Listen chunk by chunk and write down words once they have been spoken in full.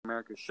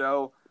America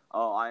show.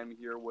 I am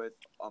here with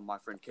my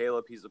friend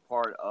Caleb. He's a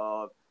part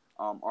of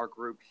our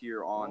group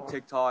here on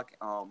TikTok.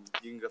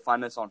 You can go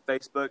find us on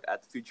Facebook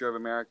at the Future of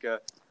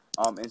America,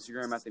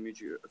 Instagram at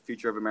the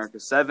Future of America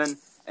 7,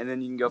 and then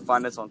you can go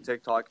find us on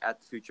TikTok at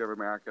the Future of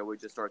America. We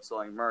just started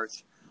selling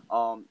merch.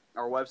 Our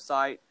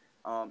website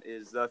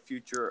is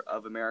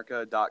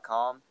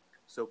thefutureofamerica.com,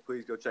 so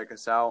please go check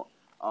us out.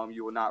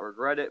 You will not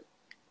regret it.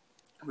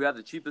 We have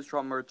the cheapest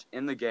drum merch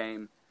in the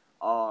game,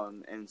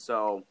 and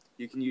so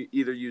you can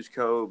either use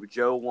code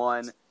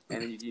Joe1,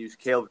 and then you can use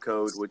Caleb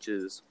code, which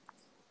is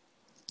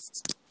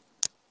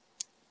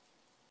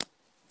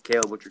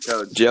Caleb. What's your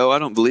code? Joe, I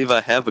don't believe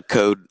I have a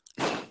code.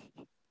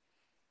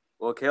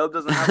 Well, Caleb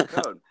doesn't have a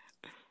code,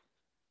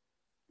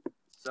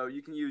 so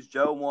you can use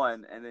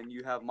Joe1, and then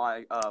you have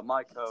my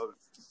code,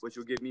 which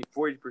will give me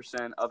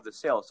 40% of the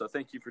sale. So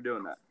thank you for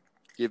doing that.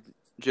 Give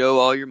Joe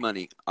all your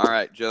money. All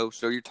right, Joe.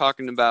 So you're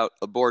talking about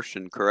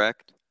abortion,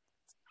 correct?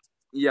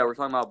 Yeah, we're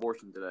talking about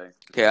abortion today.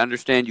 Okay, I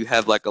understand you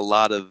have like a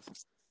lot of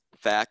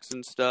facts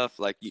and stuff.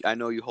 Like I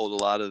know you hold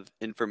a lot of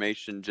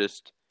information.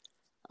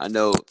 I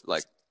know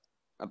like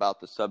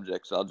about the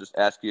subject, so I'll just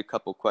ask you a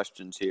couple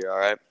questions here. All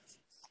right.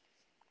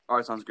 All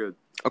right, sounds good.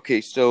 Okay,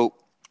 so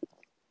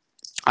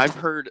I've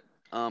heard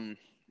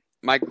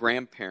my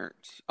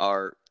grandparents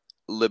are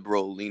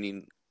liberal,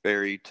 leaning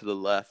very to the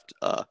left.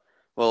 Well,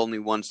 only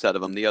one set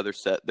of them. The other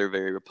set, they're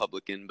very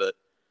Republican. But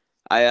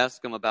I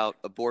asked them about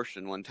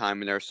abortion one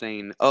time, and they're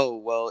saying, oh,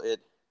 well, it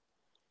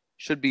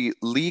should be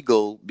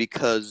legal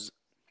because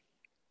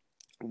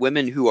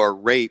women who are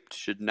raped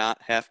should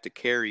not have to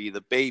carry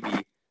the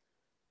baby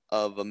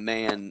of a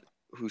man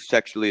who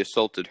sexually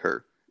assaulted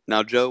her.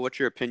 Now, Joe, what's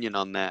your opinion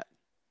on that?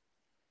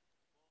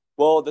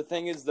 Well, the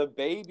thing is, the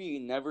baby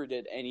never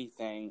did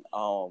anything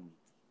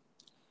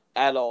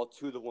at all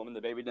to the woman.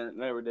 The baby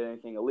never did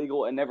anything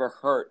illegal. It never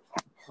hurt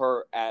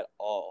her at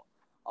all.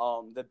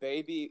 The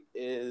baby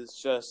is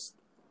just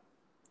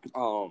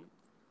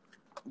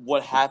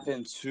what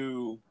happened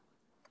to,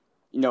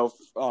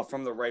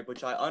 from the rape,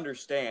 which I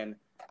understand,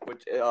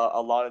 which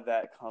a lot of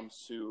that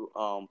comes to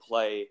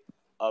play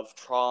of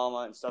trauma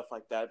and stuff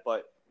like that.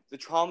 But the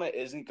trauma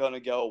isn't going to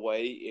go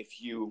away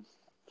if you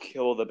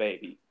kill the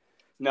baby.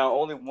 Now,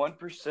 only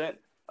 1%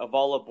 of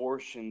all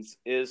abortions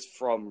is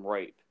from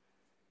rape.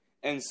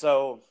 And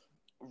so,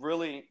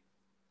 really,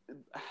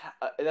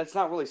 that's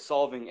not really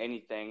solving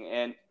anything.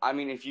 And, I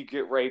mean, if you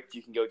get raped,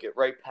 you can go get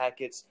rape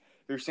packets.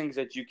 There's things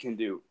that you can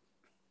do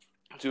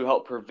to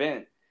help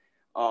prevent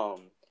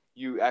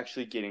you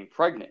actually getting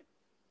pregnant.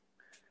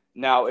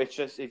 Now, it's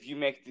just if you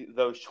make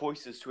those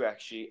choices to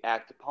actually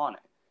act upon it.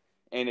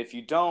 And if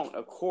you don't,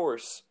 of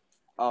course,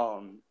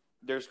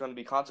 there's going to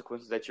be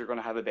consequences that you're going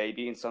to have a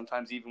baby. And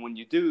sometimes even when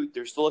you do,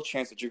 there's still a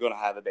chance that you're going to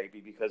have a baby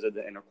because of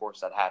the intercourse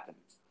that happened.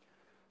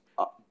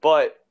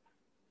 But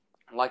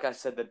like I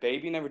said, the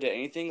baby never did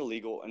anything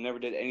illegal and never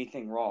did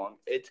anything wrong.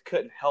 It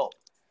couldn't help.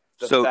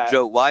 So,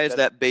 Joe, why is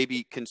that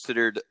baby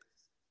considered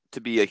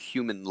to be a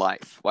human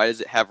life? Why does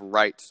it have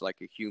rights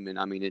like a human?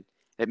 I mean,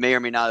 it may or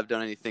may not have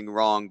done anything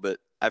wrong, but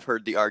I've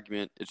heard the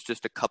argument it's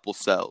just a couple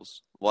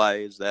cells. Why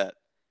is that?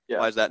 Yeah.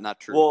 Why is that not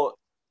true? Well,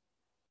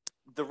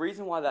 the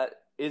reason why that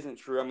isn't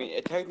true, I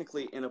mean,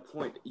 technically, in a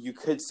point, you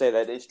could say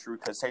that is true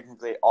because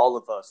technically all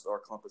of us are a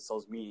clump of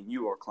cells, me and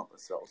you are a clump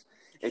of cells,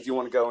 if you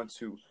want to go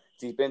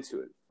deep into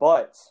it.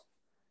 But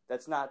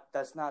that's not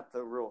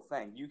the real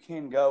thing. You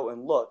can go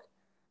and look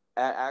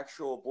at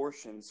actual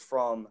abortions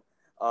from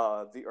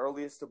the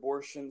earliest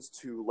abortions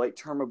to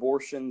late-term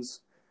abortions.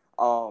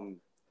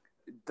 The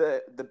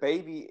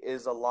baby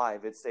is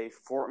alive. It's a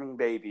forming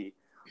baby.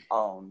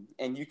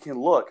 And you can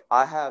look.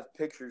 I have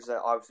pictures that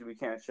obviously we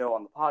can't show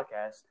on the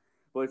podcast,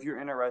 but if you're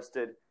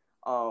interested,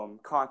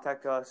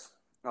 contact us.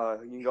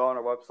 You can go on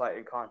our website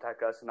and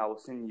contact us, and I will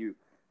send you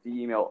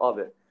the email of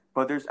it.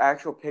 But there's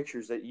actual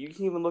pictures that you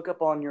can even look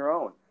up on your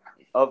own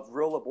of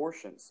real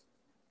abortions.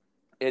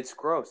 It's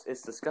gross.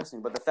 It's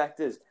disgusting. But the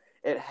fact is,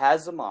 it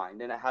has a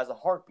mind and it has a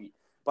heartbeat.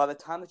 By the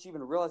time that you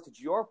even realize that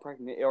you are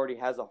pregnant, it already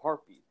has a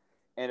heartbeat.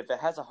 And if it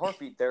has a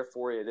heartbeat,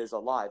 therefore it is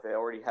alive. It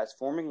already has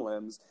forming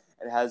limbs.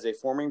 It has a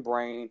forming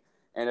brain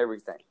and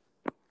everything.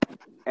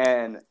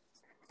 And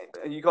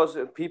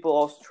people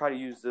also try to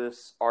use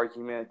this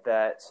argument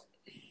that,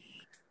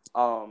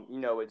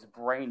 it's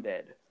brain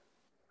dead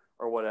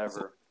or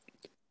whatever.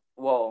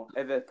 Well,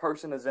 if a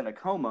person is in a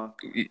coma,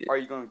 are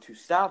you going to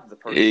stab the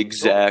person?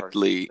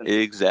 Exactly,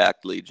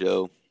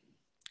 Joe.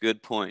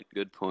 Good point.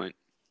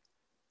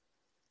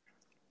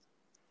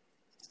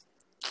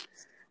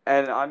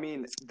 And I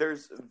mean,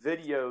 there's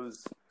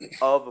videos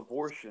of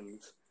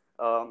abortions,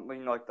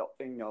 like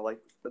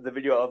the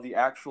video of the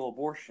actual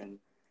abortion,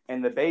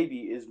 and the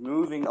baby is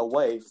moving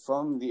away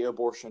from the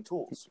abortion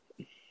tools.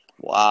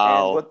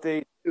 Wow. And what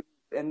they do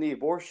in the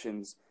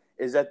abortions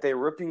is that they're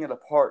ripping it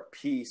apart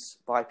piece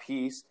by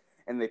piece,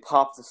 and they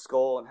pop the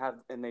skull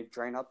and they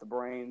drain out the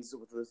brains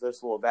with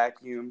this little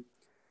vacuum,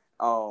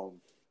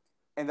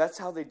 and that's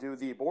how they do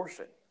the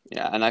abortion.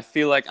 Yeah, and I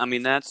feel like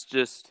that's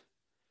just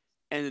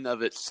in and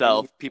of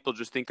itself, people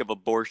just think of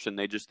abortion.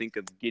 They just think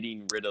of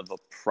getting rid of a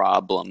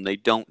problem. They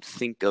don't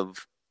think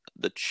of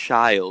the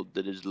child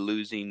that is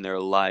losing their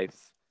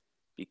life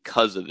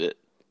because of it.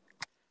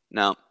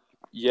 Now,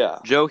 Yeah.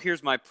 Joe,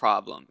 here's my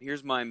problem.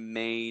 Here's my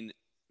main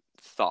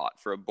thought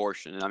for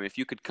abortion. And I mean, if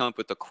you could come up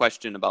with a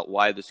question about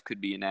why this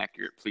could be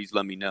inaccurate, please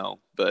let me know.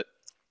 But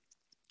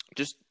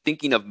just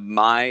thinking of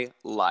my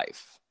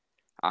life,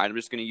 all right, I'm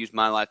just going to use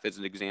my life as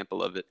an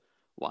example of it.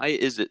 Why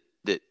is it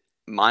that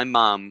my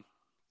mom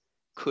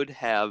could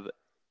have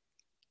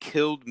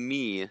killed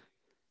me,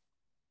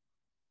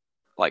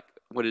 like,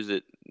 what is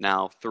it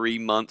now, 3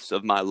 months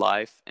of my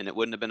life, and it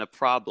wouldn't have been a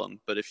problem?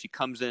 But if she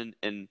comes in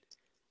and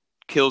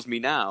kills me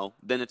now,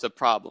 then it's a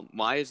problem.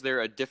 Why is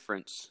there a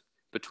difference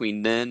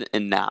between then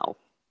and now?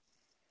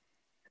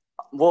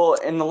 Well,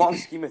 in the long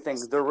scheme of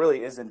things, there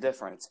really isn't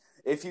difference.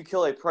 If you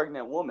kill a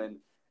pregnant woman,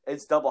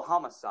 it's double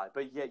homicide,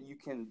 but yet you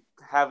can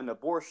have an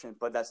abortion,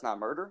 but that's not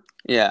murder?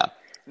 Yeah.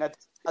 Now,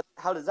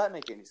 how does that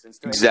make any sense?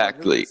 To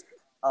Exactly. anyone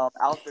who is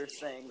out there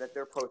saying that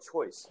they're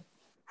pro-choice,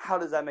 how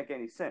does that make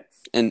any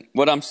sense? And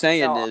what I'm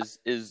saying Now,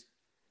 is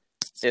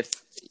if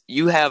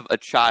you have a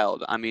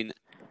child, I mean,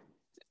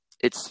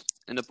 it's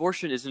an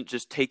abortion isn't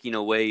just taking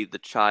away the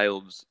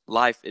child's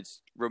life,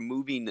 it's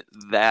removing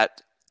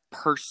that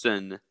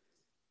person,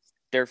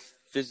 their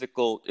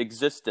physical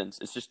existence.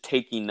 It's just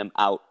taking them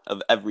out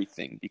of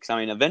everything. Because, I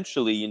mean,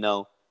 eventually, you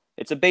know,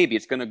 it's a baby.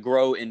 It's going to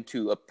grow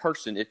into a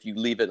person if you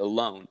leave it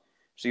alone.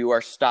 So you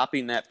are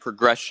stopping that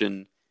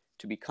progression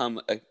to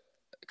become a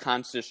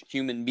conscious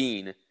human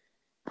being.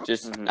 I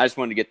just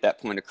wanted to get that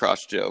point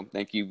across, Joe.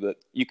 Thank you. But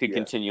you could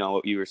continue on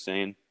what you were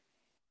saying.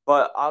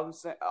 But I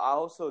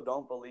also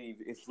don't believe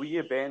if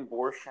we ban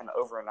abortion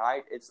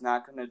overnight, it's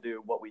not going to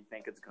do what we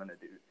think it's going to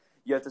do.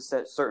 You have to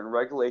set certain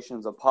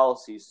regulations and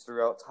policies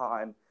throughout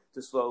time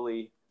to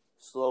slowly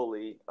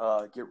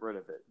get rid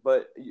of it.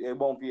 But it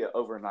won't be an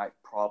overnight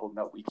problem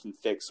that we can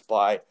fix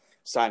by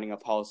signing a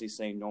policy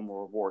saying no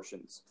more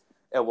abortions.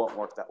 It won't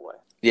work that way.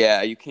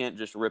 Yeah, you can't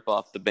just rip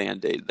off the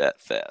Band-Aid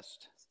that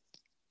fast.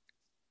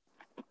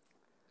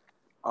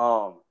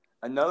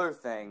 Another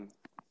thing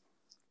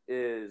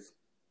is,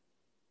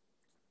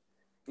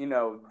 you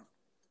know,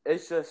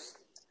 it just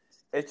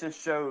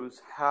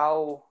shows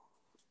how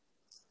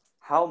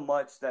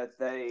much that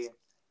they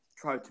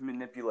try to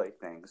manipulate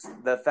things.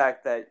 The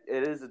fact that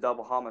it is a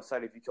double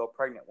homicide if you kill a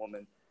pregnant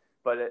woman,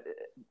 but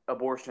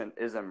abortion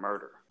isn't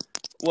murder.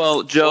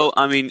 Well, Joe,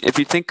 I mean, if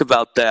you think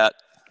about that,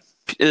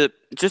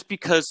 just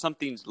because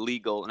something's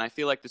legal, and I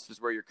feel like this is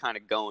where you're kind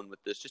of going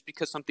with this, just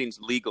because something's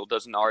legal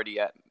doesn't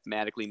already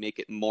automatically make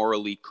it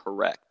morally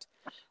correct.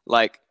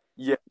 Like,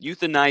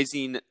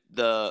 euthanizing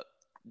the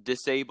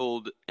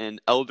disabled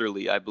and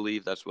elderly, I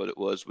believe that's what it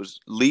was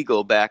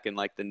legal back in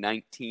like the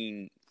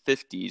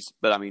 1950s.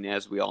 But I mean,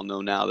 as we all know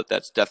now,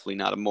 that's definitely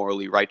not a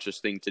morally righteous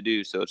thing to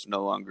do, so it's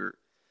no longer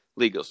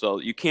legal. So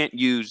you can't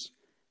use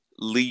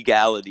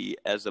legality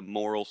as a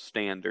moral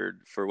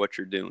standard for what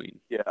you're doing.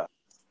 Yeah.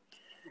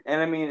 And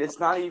I mean, it's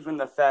not even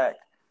the fact,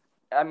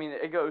 I mean,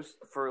 it goes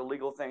for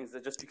illegal things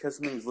that just because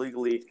something's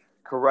legally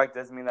correct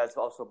doesn't mean that's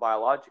also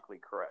biologically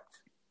correct.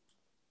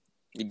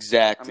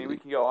 Exactly. I mean, we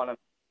can go on and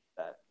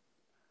that.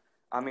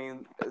 I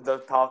mean, the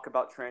talk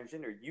about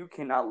transgender, you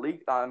cannot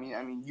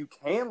you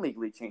can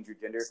legally change your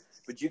gender,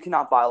 but you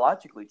cannot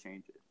biologically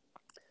change it.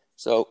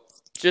 So,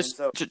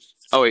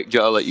 oh wait,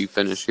 Joe, I'll let you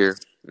finish here,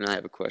 and I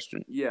have a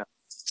question. Yeah.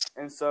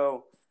 And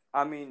so,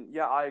 I mean,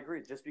 yeah, I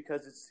agree. Just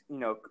because it's,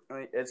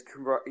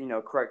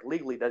 correct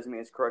legally doesn't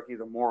mean it's correct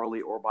either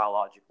morally or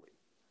biologically.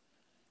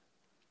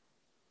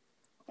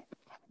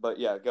 But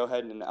yeah, go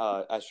ahead and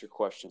ask your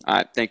question. All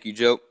right, thank you,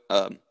 Joe.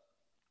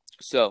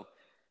 So,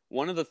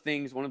 one of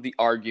the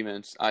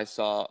arguments I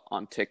saw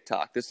on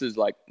TikTok, this is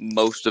like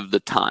most of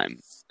the time,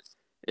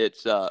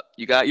 it's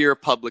you got your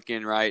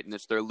Republican, right, and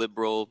it's their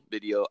liberal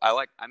video.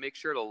 I make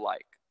sure to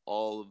like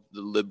all of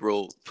the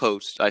liberal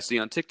posts I see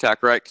on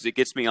TikTok, right, because it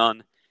gets me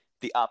on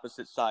the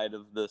opposite side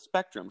of the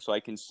spectrum, so I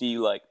can see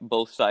like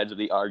both sides of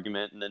the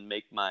argument and then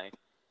make my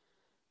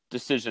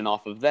decision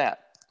off of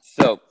that.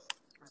 So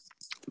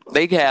what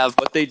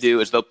they do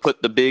is they'll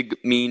put the big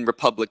mean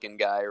Republican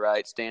guy,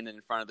 right, standing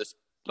in front of this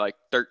like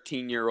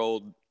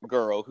 13-year-old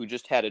girl who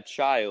just had a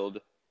child,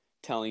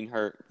 telling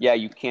her, yeah,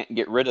 you can't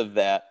get rid of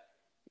that,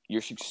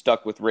 you're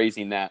stuck with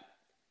raising that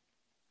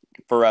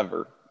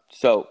forever.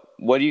 So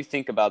what do you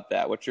think about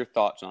that? What's your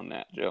thoughts on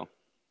that, Joe?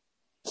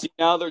 See,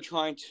 now they're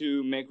trying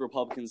to make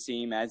Republicans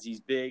seem as these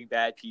big,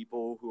 bad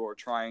people who are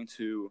trying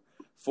to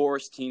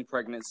force teen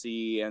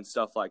pregnancy and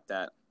stuff like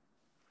that.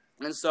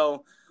 And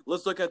so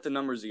let's look at the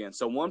numbers again.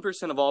 So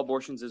 1% of all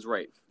abortions is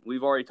rape.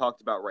 We've already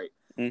talked about rape.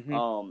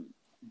 Mm-hmm.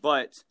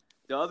 But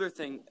the other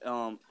thing,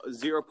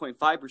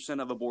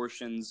 0.5% of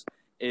abortions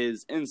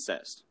is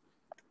incest.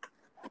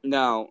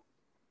 Now,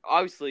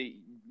 obviously,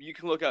 you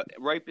can look at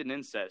rape and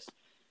incest,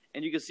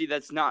 and you can see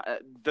that's not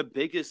the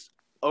biggest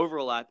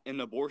overlap in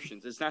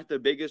abortions. It's not the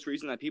biggest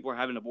reason that people are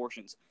having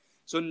abortions.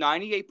 So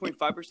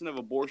 98.5% of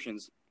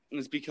abortions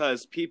is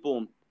because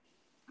people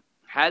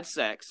had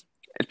sex.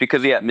 It's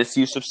because,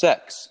 misuse of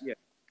sex. Yeah.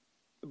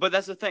 But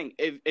that's the thing.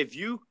 If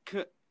you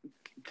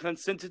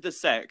consented to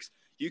sex,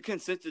 you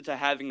consented to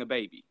having a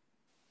baby.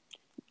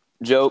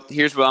 Joe,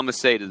 here's what I'm gonna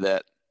say to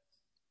that.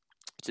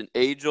 It's an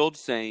age-old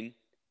saying.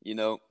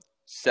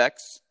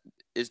 Sex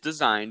is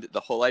designed.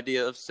 The whole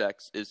idea of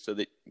sex is so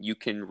that you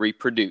can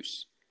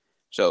reproduce.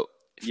 So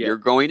if you're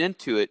going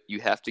into it, you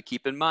have to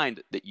keep in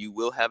mind that you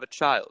will have a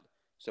child.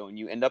 So when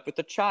you end up with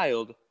a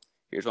child,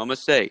 here's what I'm gonna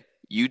say: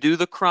 you do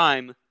the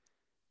crime.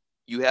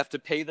 You have to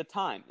pay the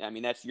time. I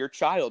mean, that's your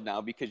child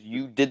now because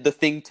you did the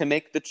thing to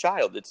make the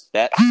child. It's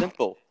that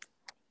simple.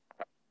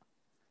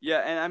 Yeah,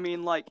 and I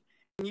mean, like,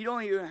 you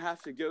don't even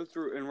have to go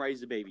through and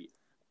raise a baby.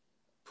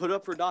 Put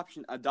up for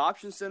adoption.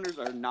 Adoption centers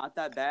are not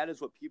that bad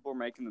as what people are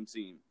making them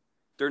seem.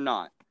 They're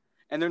not.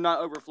 And they're not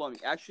overflowing.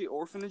 Actually,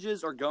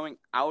 orphanages are going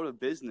out of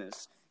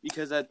business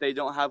because that they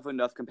don't have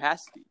enough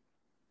capacity.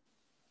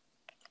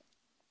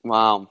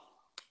 Wow.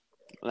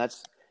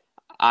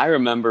 I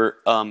remember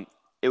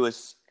it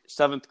was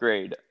 7th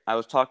grade. I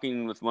was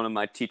talking with one of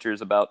my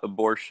teachers about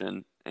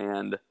abortion,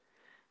 and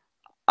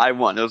I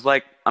won. It was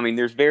like, I mean,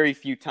 there's very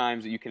few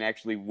times that you can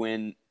actually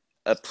win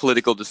a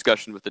political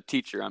discussion with a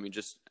teacher. I mean,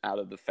 just out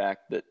of the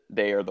fact that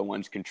they are the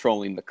ones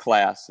controlling the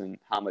class and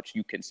how much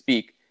you can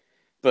speak.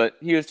 But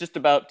he was just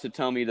about to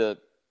tell me to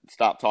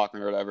stop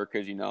talking or whatever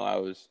because, I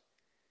was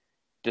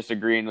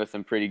disagreeing with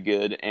him pretty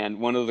good. And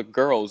one of the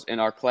girls in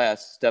our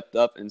class stepped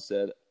up and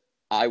said,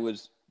 I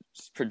was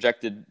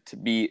supposed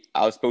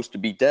to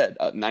be dead.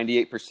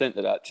 98%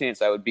 of that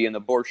chance I would be an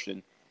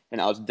abortion,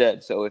 and I was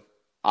dead. So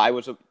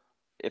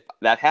if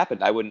that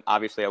happened, I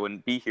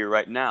wouldn't be here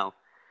right now.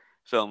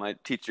 So my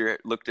teacher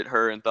looked at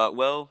her and thought,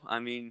 well, I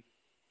mean,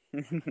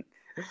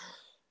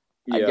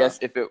 I guess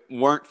if it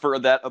weren't for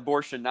that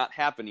abortion not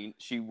happening,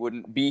 she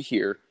wouldn't be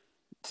here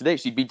today.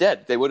 She'd be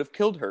dead. They would have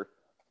killed her.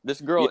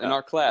 This girl in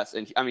our class.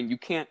 And I mean, you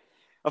can't,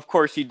 of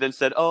course, he then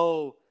said,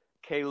 oh,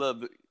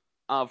 Caleb,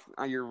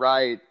 you're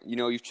right.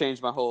 You've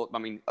changed my whole, I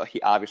mean,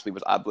 he obviously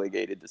was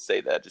obligated to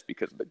say that just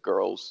because the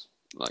girls,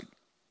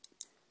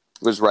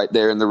 was right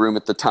there in the room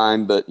at the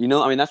time. But,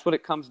 I mean, that's what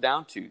it comes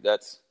down to.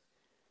 That's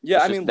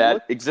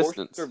that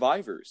existence.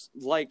 Survivors.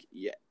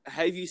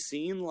 Have you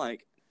seen,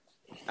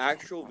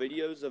 actual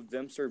videos of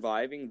them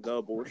surviving the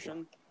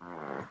abortion?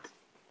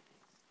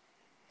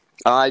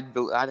 I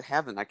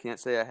haven't. I can't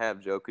say I have,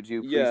 Joe. Could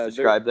you please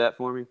describe that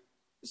for me?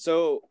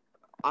 So,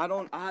 I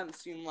haven't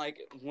seen,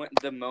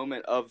 the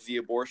moment of the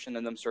abortion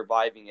and them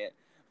surviving it.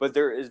 But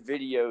there is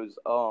videos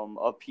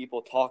of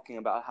people talking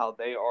about how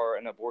they are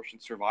an abortion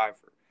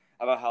survivor.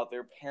 About how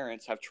their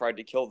parents have tried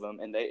to kill them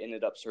and they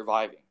ended up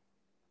surviving.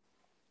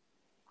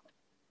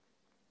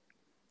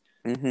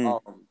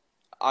 Mm-hmm.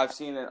 I've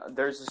seen it.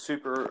 There's a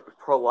super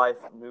pro-life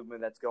movement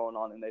that's going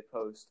on, and they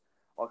post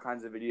all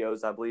kinds of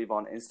videos, I believe,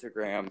 on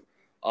Instagram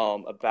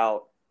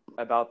about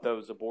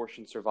those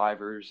abortion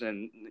survivors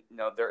and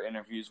their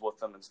interviews with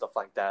them and stuff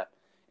like that.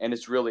 And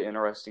it's really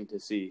interesting to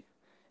see.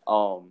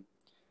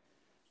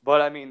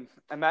 But I mean,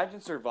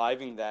 imagine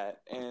surviving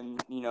that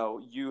and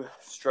you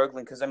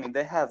struggling because I mean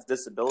they have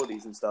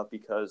disabilities and stuff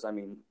because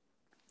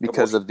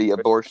of the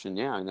abortion,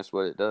 yeah, and that's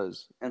what it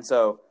does. And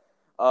so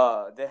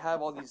they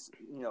have all these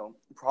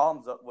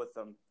problems up with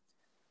them.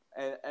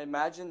 And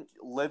imagine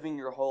living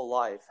your whole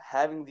life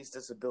having these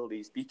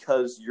disabilities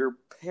because your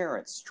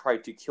parents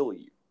tried to kill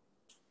you.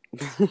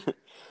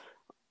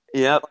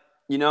 Yep.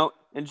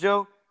 And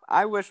Joe,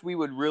 I wish we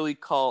would really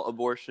call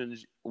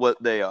abortions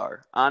what they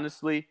are.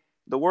 Honestly,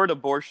 the word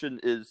abortion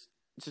is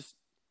just,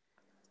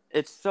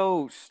 it's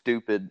so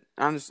stupid.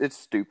 It's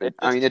stupid.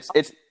 I mean,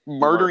 it's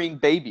murdering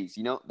babies,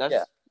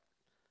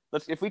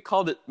 if we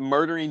called it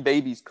murdering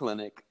babies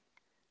clinic,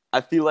 I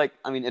feel like,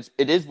 I mean, that's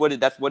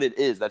what it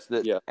is. That's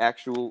the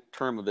actual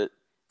term of it.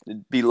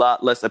 It'd be a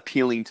lot less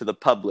appealing to the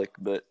public,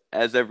 but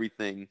as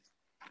everything,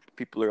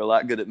 people are a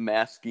lot good at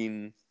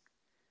masking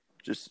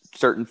just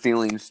certain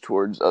feelings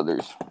towards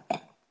others.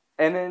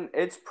 And then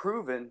it's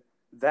proven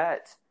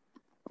that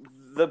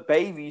the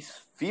babies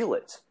feel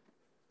it.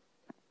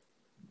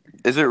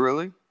 Is it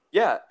really?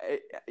 Yeah,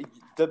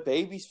 the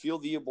babies feel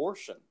the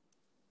abortion.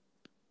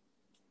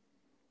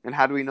 And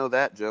how do we know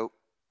that, Joe?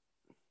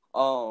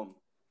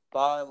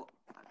 By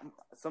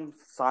some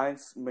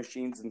science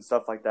machines and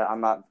stuff like that.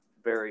 I'm not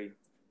very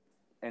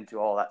into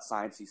all that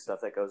sciencey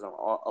stuff that goes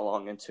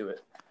along into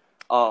it.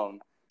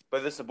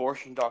 But this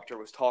abortion doctor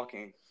was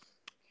talking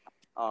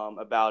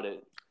about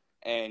it,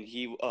 and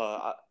he,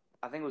 I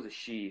think it was a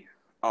she,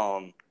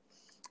 and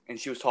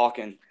she was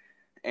talking,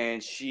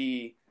 and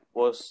she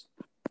was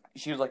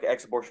like an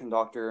ex-abortion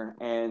doctor,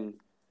 and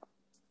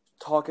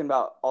talking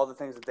about all the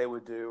things that they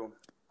would do,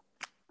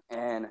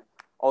 and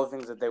all the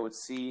things that they would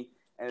see,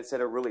 and it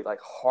said it really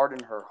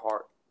hardened her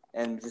heart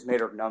and just made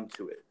her numb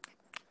to it.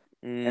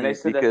 And they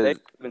said that they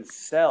even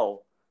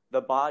sell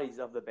the bodies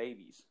of the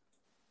babies.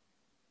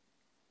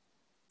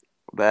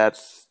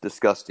 That's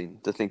disgusting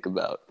to think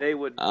about.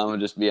 I'm gonna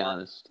just be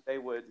honest. They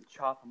would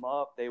chop them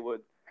up. They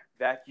would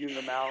vacuum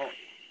them out,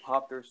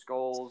 pop their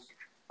skulls,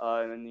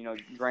 and then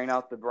drain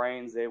out the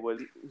brains. They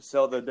would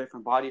sell the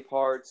different body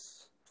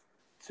parts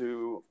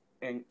to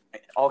and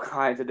all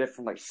kinds of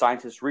different like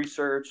scientist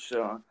research,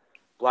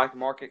 black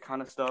market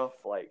kind of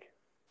stuff. Like,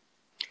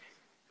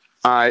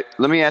 All right,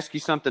 let me ask you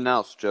something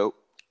else, Joe.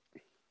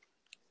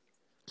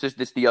 Just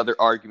this the other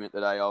argument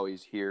that I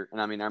always hear,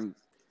 and I mean,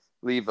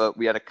 we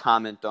had a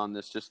comment on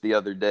this just the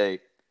other day.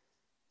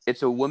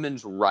 It's a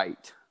woman's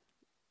right.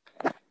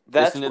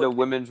 Isn't it a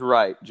woman's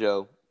right,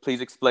 Joe?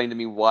 Please explain to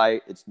me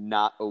why it's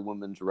not a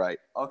woman's right.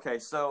 Okay,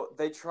 so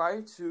they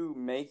try to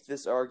make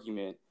this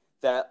argument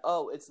that,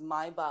 oh, it's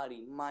my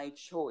body, my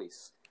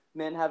choice.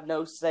 Men have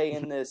no say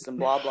in this and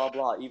blah, blah,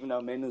 blah, even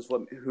though men is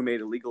who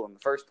made it illegal in the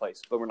first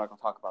place. But we're not going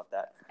to talk about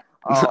that.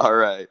 All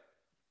right.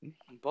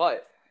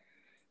 But,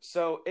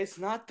 so it's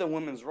not the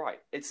woman's right.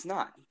 It's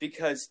not.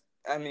 Because,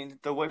 I mean,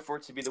 the way for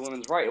it to be the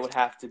woman's right, it would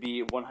have to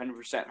be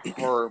 100%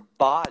 her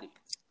body.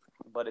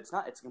 But it's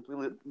not. It's a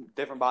completely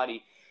different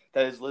body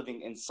that is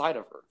living inside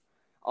of her.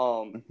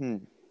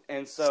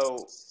 And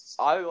so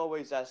I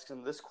always ask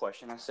them this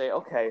question. I say,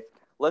 okay,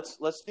 let's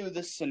do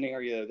this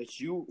scenario that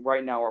you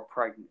right now are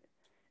pregnant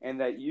and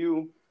that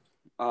you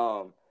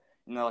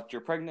like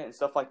you're pregnant and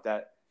stuff like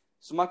that.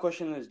 So my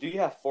question is, do you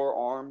have 4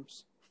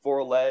 arms,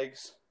 4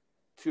 legs,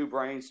 2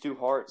 brains, 2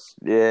 hearts?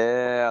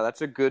 Yeah,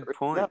 that's a good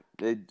point.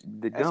 They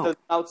don't. And so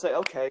I would say,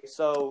 okay,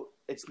 so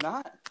it's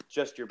not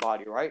just your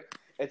body, right?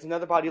 It's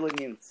another body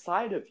living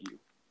inside of you.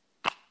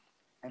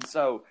 And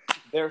so,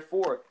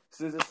 therefore,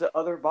 since it's the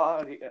other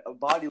body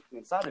living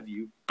inside of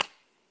you,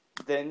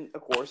 then,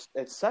 of course,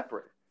 it's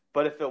separate.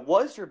 But if it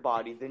was your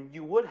body, then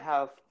you would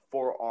have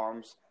 4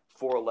 arms,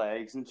 4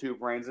 legs, and 2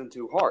 brains and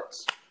 2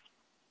 hearts.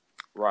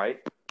 Right?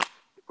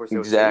 Of course,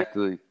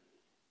 exactly.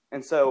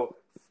 And so,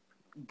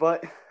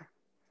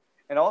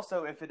 and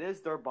also, if it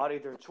is their body,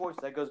 their choice,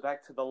 that goes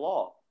back to the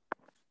law.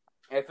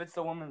 If it's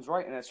the woman's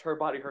right and it's her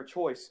body, her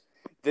choice,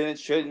 then it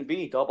shouldn't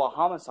be double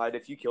homicide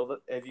if you kill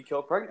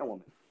a pregnant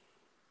woman,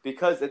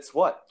 because it's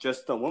what,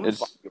 just the woman's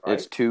body, right?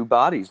 It's 2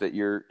 bodies that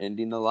you're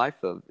ending the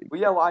life of. Well,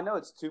 yeah, well, I know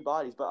it's 2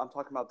 bodies, but I'm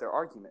talking about their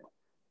argument.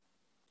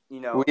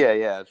 Well,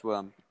 yeah, that's what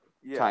I'm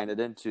tying it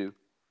into.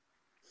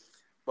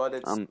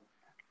 But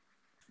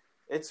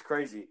it's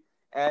crazy,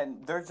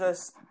 and they're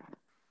just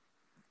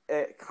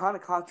it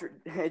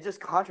just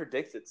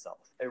contradicts itself.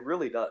 It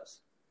really does.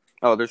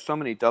 Oh, there's so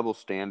many double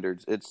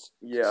standards. It's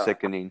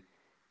sickening.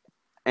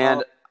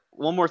 And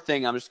one more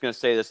thing, I'm just going to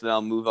say this, and then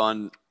I'll move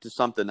on to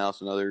something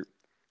else, another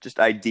just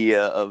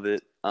idea of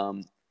it.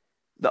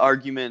 The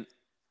argument,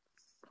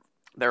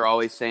 they're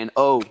always saying,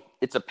 oh,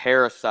 it's a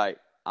parasite.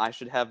 I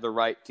should have the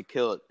right to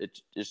kill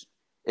it.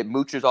 It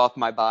mooches off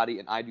my body,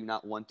 and I do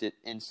not want it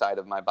inside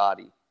of my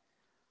body.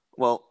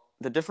 Well,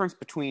 the difference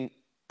between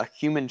a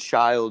human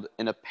child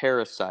and a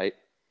parasite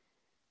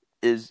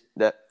is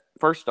that,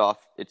 first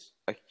off, it's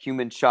a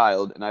human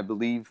child, and I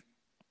believe,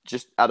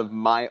 just out of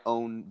my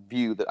own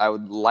view, that I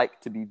would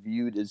like to be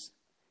viewed as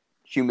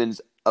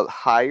humans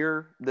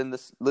higher than the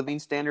living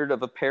standard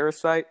of a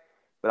parasite.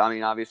 But I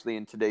mean, obviously,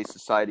 in today's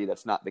society,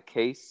 that's not the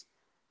case.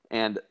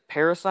 And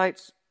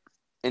parasites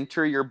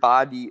enter your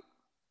body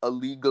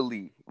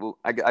illegally. Well,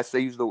 I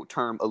say use the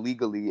term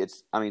illegally.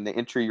 They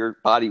enter your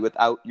body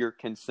without your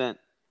consent.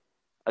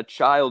 A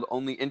child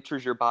only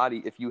enters your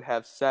body if you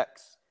have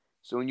sex.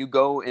 So when you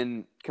go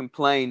and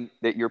complain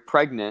that you're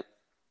pregnant,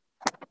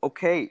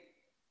 okay,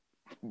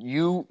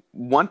 you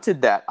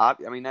wanted that.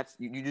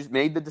 You just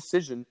made the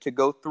decision to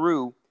go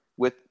through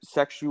with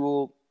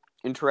sexual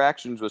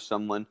interactions with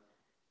someone,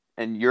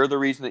 and you're the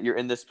reason that you're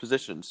in this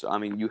position. So, I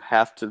mean, you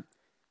have to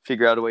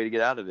figure out a way to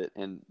get out of it.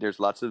 And there's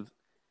lots of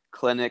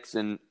clinics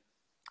and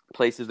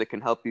places that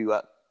can help you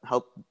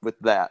help with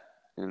that.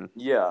 And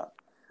yeah.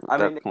 I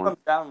mean, it comes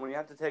down when you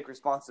have to take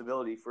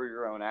responsibility for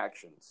your own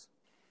actions.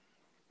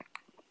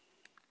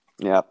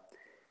 Yeah.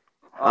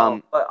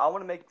 But I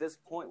want to make this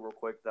point real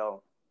quick,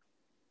 though.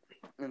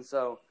 And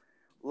so,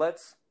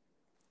 let's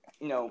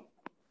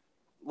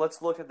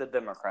look at the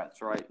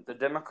Democrats, right? The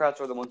Democrats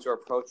are the ones who are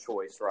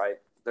pro-choice, right?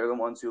 They're the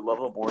ones who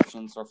love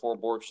abortions, are for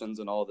abortions,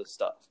 and all this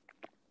stuff.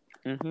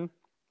 Mm-hmm.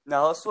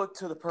 Now, let's look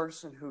to the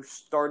person who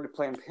started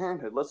Planned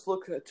Parenthood. Let's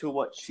look to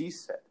what she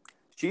said.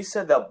 She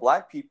said that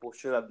black people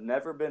should have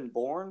never been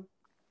born,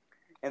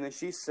 and then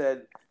she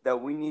said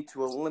that we need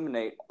to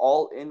eliminate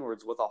all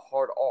N-words with a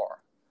hard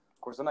R.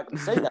 Of course, I'm not going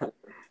to say that word,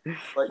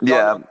 but y'all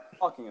know what I'm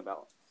talking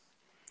about.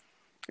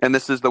 And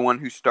this is the one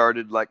who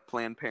started, like,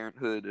 Planned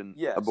Parenthood and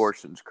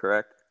abortions,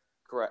 correct?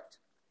 Correct.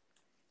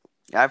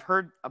 I've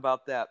heard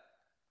about that,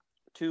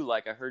 too.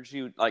 Like, I heard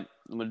the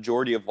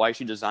majority of why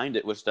she designed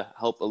it was to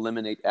help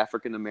eliminate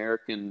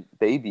African-American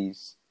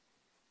babies.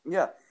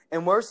 Yeah,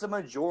 and where's the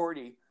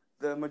majority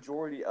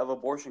of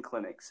abortion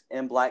clinics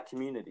in black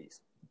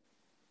communities?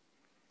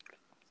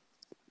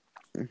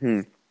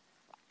 Mm-hmm.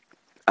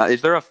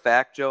 Is there a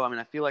fact, Joe? I mean,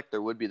 I feel like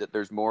there would be, that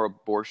there's more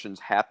abortions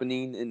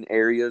happening in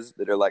areas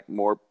that are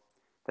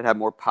that have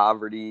more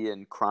poverty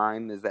and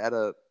crime. Is that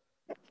a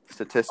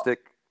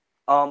statistic?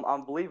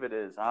 I believe it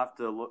is. I have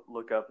to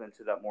look up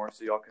into that more,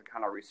 so y'all can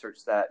kind of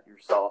research that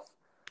yourself.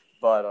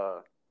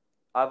 But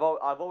I've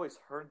always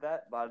heard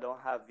that, but I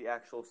don't have the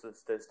actual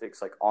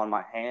statistics on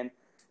my hand.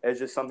 It's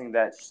just something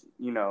that,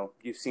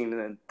 you've seen in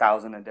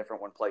 1,000 and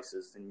different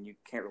places, and you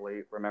can't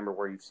really remember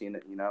where you've seen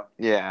it,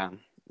 Yeah.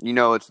 You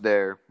know it's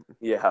there.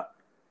 Yeah.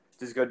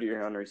 Just go do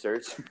your own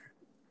research.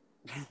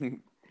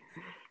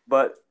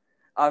 But,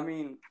 I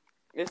mean,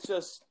 it's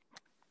just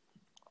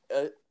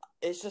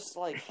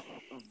like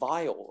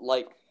vile.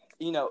 Like,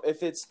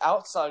 if it's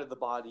outside of the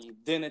body,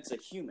 then it's a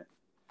human.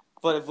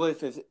 But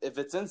if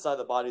it's inside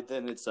the body,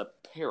 then it's a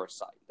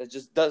parasite. That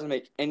just doesn't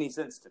make any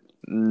sense to me.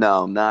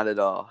 No, not at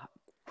all.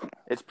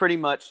 It's pretty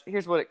much,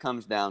 here's what it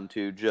comes down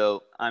to,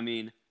 Joe. I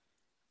mean,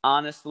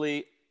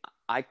 honestly,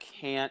 I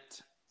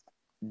can't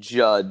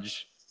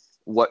judge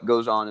what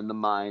goes on in the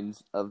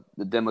minds of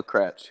the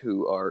Democrats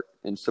who are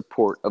in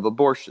support of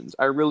abortions.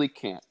 I really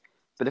can't.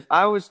 But if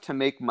I was to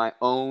make my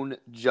own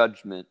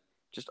judgment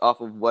just off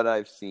of what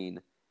I've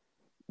seen,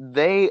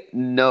 they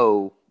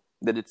know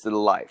that it's a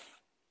life.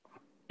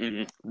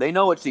 Mm-hmm. They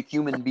know it's a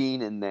human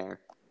being in there.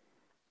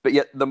 But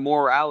yet the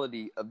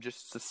morality of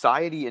just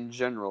society in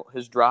general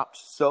has dropped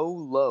so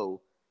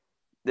low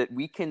that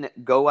we can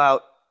go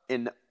out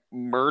and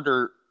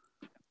murder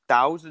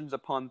thousands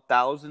upon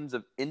thousands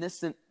of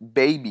innocent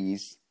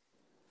babies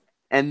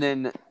and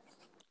then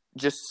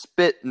just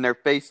spit in their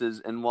faces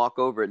and walk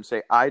over it and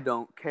say, I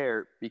don't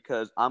care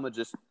because I'm going to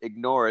just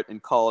ignore it and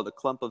call it a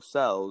clump of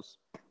cells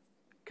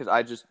because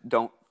I just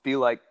don't feel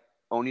like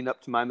owning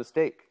up to my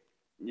mistake.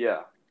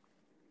 Yeah.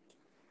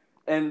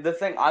 And the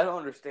thing I don't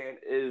understand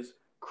is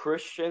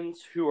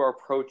Christians who are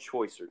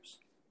pro-choicers.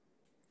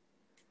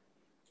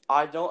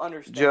 I don't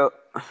understand Joe,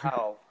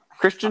 how.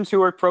 Christians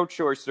who are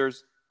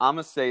pro-choicers, I'm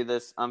going to say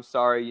this. I'm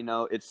sorry,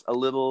 it's a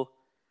little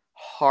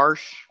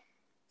harsh,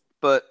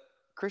 but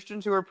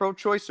Christians who are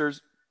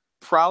pro-choicers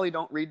probably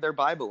don't read their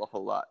Bible a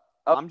whole lot.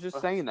 I'm just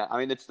saying that. I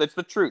mean, it's the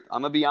truth.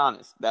 I'm going to be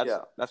honest.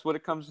 That's what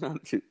it comes down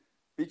to.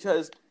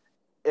 Because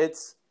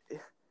it's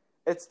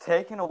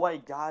taken away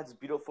God's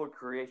beautiful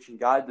creation,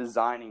 God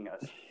designing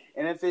us.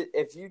 And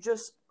if you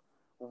just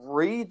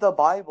read the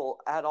Bible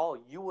at all,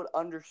 you would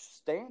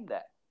understand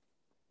that.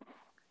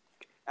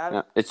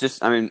 It's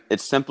just,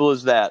 it's simple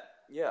as that.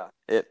 Yeah.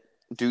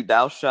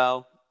 Thou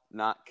shalt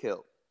not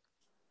kill.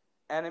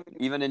 And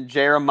even in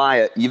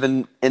Jeremiah,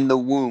 even in the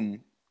womb,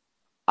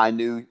 I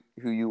knew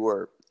who you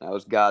were. That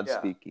was God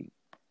speaking.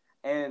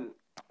 And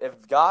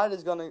if God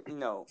is gonna,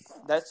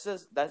 that's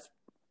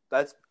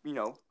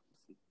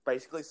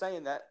basically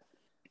saying that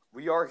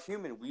we are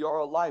human, we are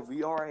alive,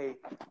 we are a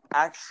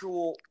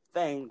actual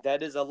thing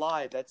that is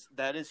alive,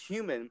 that is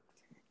human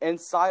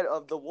inside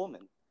of the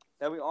woman.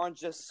 That we aren't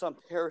just some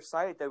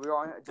parasite, that we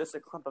aren't just a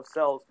clump of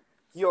cells.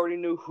 He already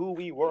knew who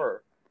we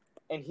were,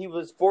 and he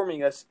was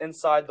forming us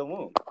inside the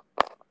womb.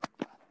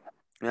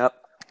 Yep.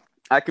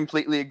 I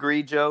completely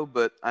agree, Joe,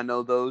 but I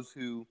know those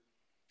who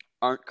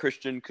aren't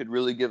Christian could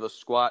really give a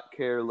squat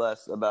care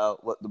less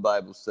about what the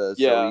Bible says.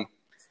 Yeah. So we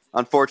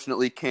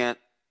unfortunately can't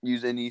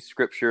use any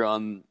scripture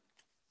on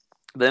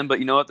them, but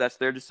you know what? That's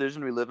their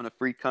decision. We live in a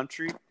free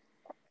country,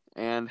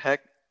 and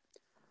heck,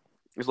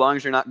 as long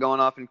as you're not going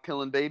off and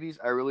killing babies,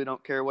 I really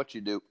don't care what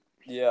you do.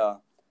 Yeah,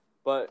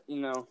 but,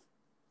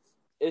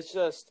 it's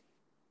just,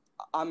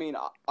 I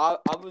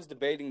was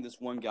debating this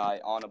one guy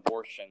on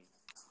abortion,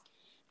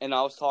 and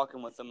I was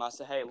talking with him. I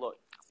said, hey, look,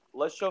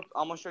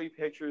 I'm going to show you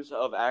pictures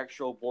of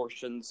actual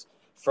abortions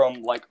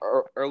from, like,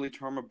 early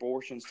term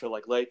abortions to,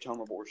 like, late term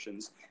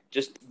abortions.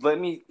 Just I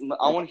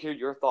want to hear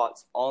your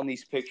thoughts on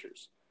these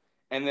pictures.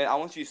 And then I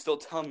want you to still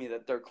tell me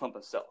that they're a clump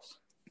of cells.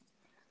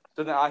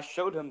 So then I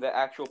showed him the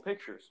actual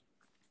pictures.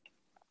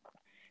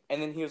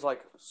 And then he was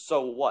like,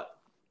 so what?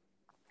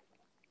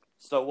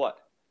 So what?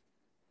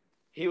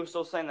 He was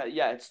still saying that,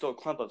 yeah, it's still a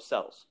clump of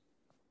cells.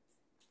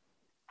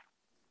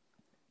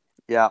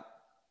 Yeah.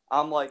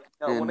 I'm like,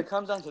 no, when it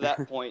comes down to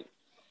that point,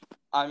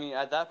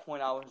 at that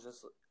point,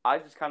 I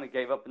just kind of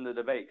gave up in the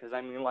debate. Because,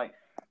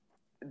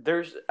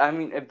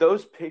 if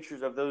those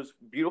pictures of those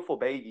beautiful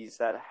babies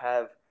that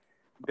have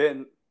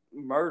been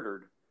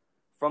murdered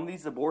from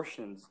these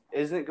abortions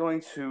isn't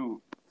going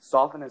to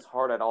soften his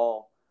heart at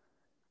all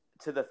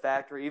to the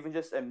fact or even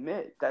just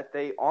admit that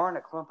they aren't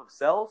a clump of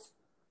cells,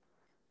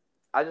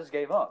 I just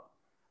gave up.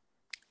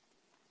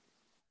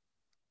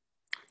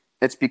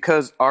 It's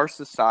because our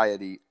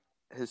society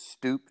has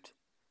stooped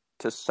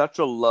to such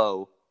a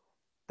low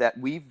that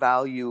we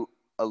value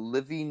a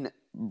living,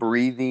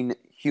 breathing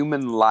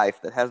human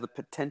life that has the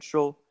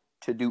potential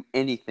to do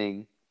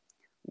anything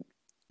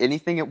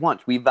it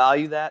wants. We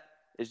value that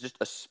as just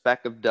a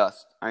speck of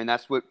dust.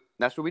 That's what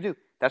we do.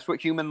 That's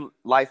what human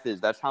life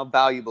is. That's how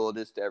valuable it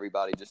is to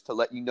everybody. Just to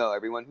let you know,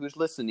 everyone who's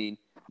listening,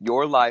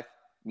 your life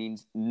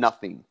means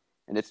nothing.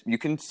 And you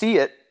can see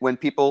it when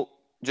people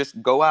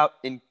just go out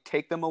and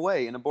take them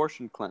away in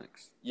abortion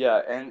clinics.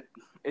 Yeah, and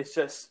it's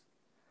just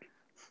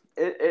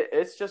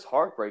it's just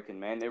heartbreaking,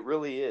 man. It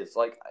really is.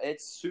 Like,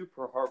 it's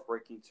super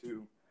heartbreaking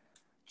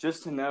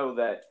just to know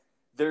that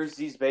there's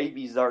these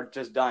babies that are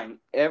just dying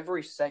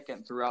every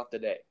second throughout the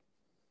day.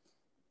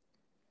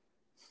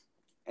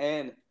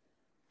 And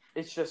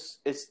it's just,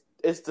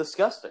 it's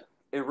disgusting.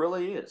 It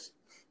really is.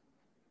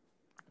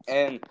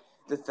 And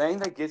the thing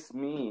that gets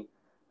me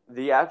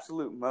the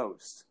absolute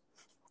most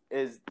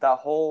is that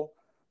whole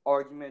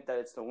argument that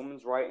it's the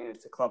woman's right and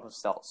it's a clump of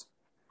cells.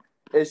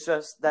 It's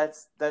just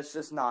that's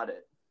just not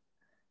it.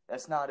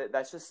 That's not it.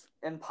 That's just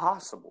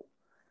impossible.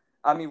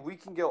 I mean, we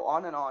can go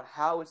on and on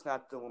how it's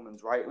not the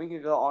woman's right. We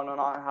can go on and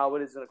on how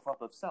it isn't a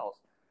clump of cells.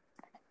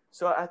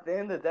 So at the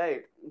end of the day,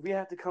 we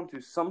have to come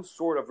to some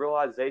sort of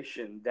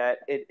realization that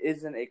it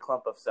isn't a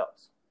clump of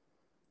cells.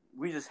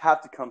 We just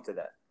have to come to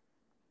that.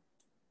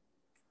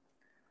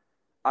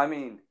 I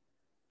mean,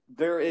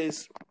 there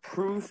is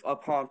proof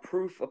upon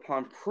proof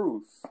upon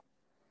proof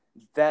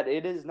that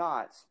it is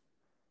not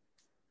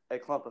a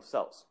clump of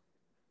cells.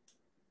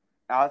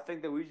 And I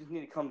think that we just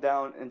need to come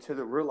down into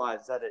the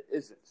realize that it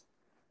isn't.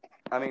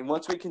 I mean,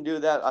 once we can do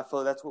that, I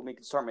feel that's when we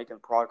can start making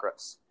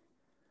progress.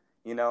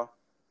 You know?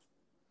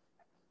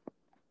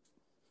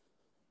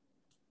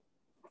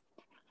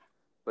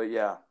 But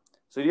yeah.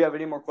 So do you have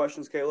any more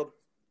questions, Caleb?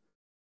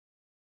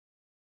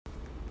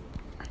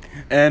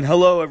 And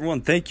hello,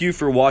 everyone. Thank you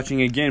for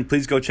watching again.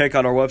 Please go check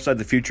out our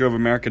website,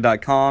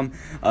 thefutureofamerica.com,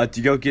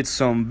 to go get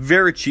some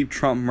very cheap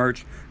Trump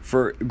merch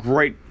for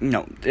great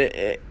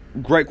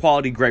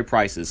quality, great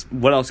prices.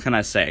 What else can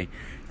I say?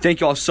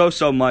 Thank you all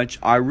so much.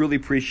 I really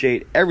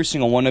appreciate every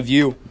single one of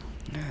you.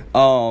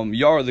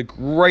 Y'all are the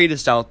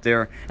greatest out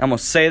there. I'm going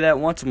to say that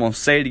once. I'm going to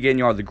say it again.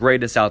 Y'all are the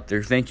greatest out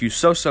there. Thank you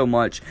so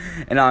much.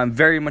 And I'm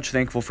very much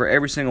thankful for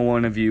every single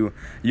one of you.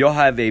 Y'all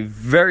have a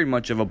very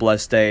much of a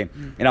blessed day.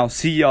 And I'll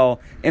see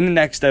y'all in the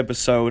next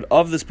episode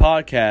of this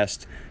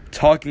podcast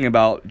talking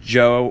about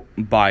Joe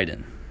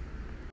Biden.